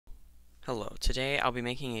Hello, today I'll be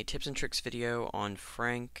making a tips and tricks video on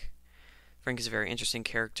Frank. Frank is a very interesting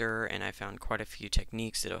character and I found quite a few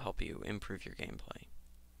techniques that'll help you improve your gameplay.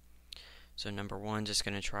 So number one, just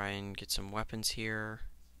going to try and get some weapons here.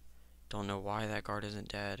 Don't know why that guard isn't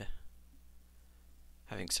dead.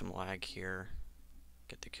 Having some lag here.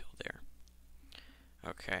 Get the kill there.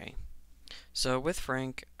 Okay. So with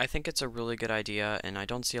Frank, I think it's a really good idea, and I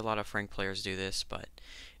don't see a lot of Frank players do this, but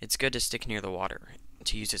it's good to stick near the water.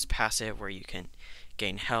 To use his passive where you can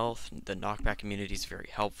gain health, the knockback immunity is very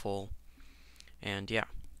helpful. And yeah,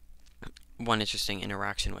 one interesting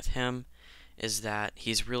interaction with him is that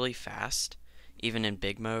he's really fast, even in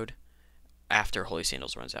big mode, after Holy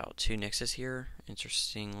Sandals runs out. Two Nyxes here,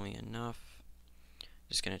 interestingly enough.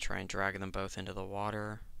 Just going to try and drag them both into the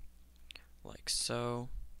water, like so.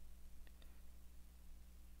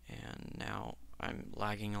 And now I'm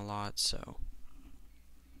lagging a lot, so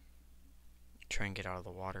try and get out of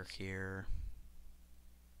the water here.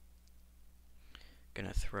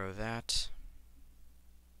 Gonna throw that.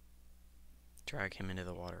 Drag him into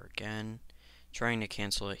the water again. Trying to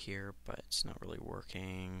cancel it here, but it's not really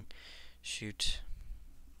working. Shoot.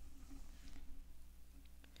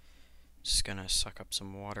 Just gonna suck up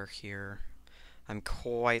some water here. I'm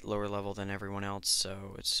quite lower level than everyone else,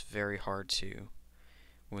 so it's very hard to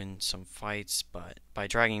win some fights, but by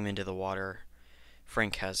dragging him into the water,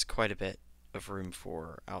 Frank has quite a bit of room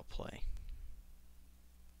for outplay.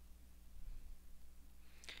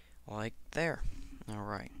 Like there.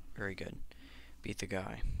 Alright, very good. Beat the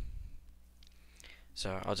guy.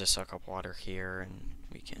 So I'll just suck up water here and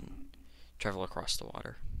we can travel across the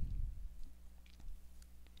water.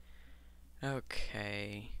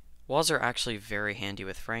 Okay. Walls are actually very handy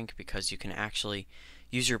with Frank because you can actually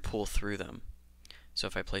use your pull through them. So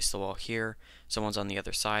if I place the wall here, someone's on the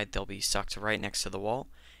other side, they'll be sucked right next to the wall,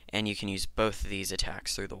 and you can use both of these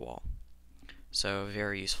attacks through the wall. So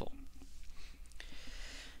very useful.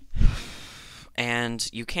 And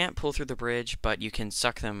you can't pull through the bridge, but you can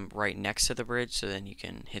suck them right next to the bridge, so then you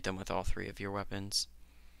can hit them with all three of your weapons.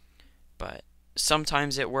 But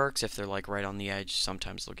sometimes it works if they're like right on the edge,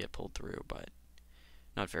 sometimes they'll get pulled through, but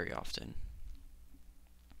not very often.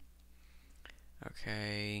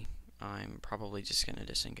 Okay. I'm probably just going to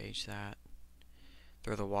disengage that.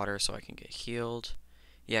 Throw the water so I can get healed.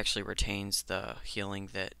 He actually retains the healing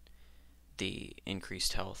that the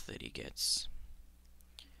increased health that he gets.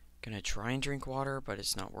 Gonna try and drink water, but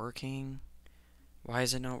it's not working. Why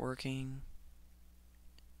is it not working?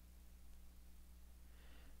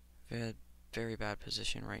 Very bad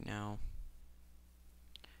position right now.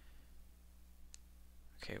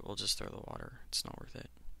 Okay, we'll just throw the water. It's not worth it.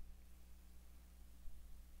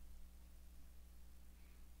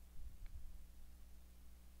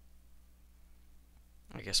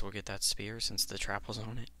 I guess we'll get that spear since the trap was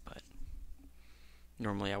on it, but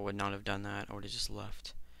normally I would not have done that. I would have just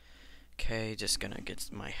left. Okay, just gonna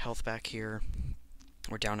get my health back here.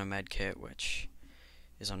 We're down a med kit, which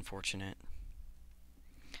is unfortunate.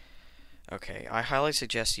 Okay, I highly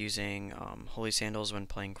suggest using Holy Sandals when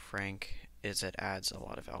playing Frank, as it adds a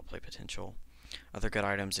lot of outplay potential. Other good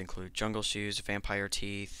items include Jungle Shoes, Vampire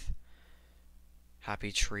Teeth,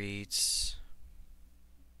 Happy Treats.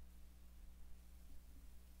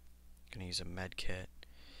 Gonna use a med kit.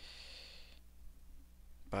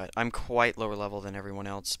 But I'm quite lower level than everyone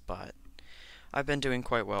else, but I've been doing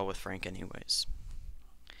quite well with Frank anyways.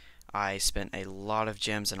 I spent a lot of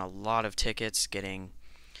gems and a lot of tickets getting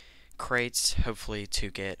crates, hopefully to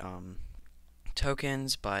get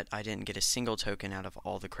tokens, but I didn't get a single token out of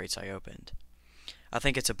all the crates I opened. I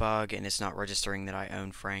think it's a bug and it's not registering that I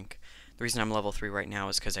own Frank. The reason I'm level 3 right now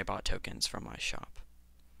is because I bought tokens from my shop.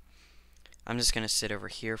 I'm just going to sit over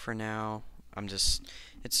here for now.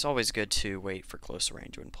 It's always good to wait for close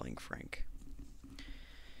range when playing Frank.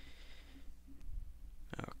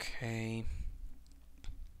 Okay.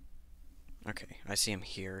 Okay, I see him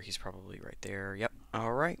here. He's probably right there. Yep.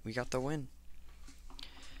 Alright, we got the win.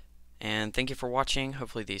 And thank you for watching.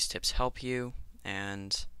 Hopefully these tips help you.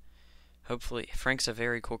 And hopefully Frank's a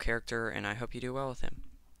very cool character, and I hope you do well with him.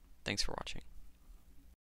 Thanks for watching.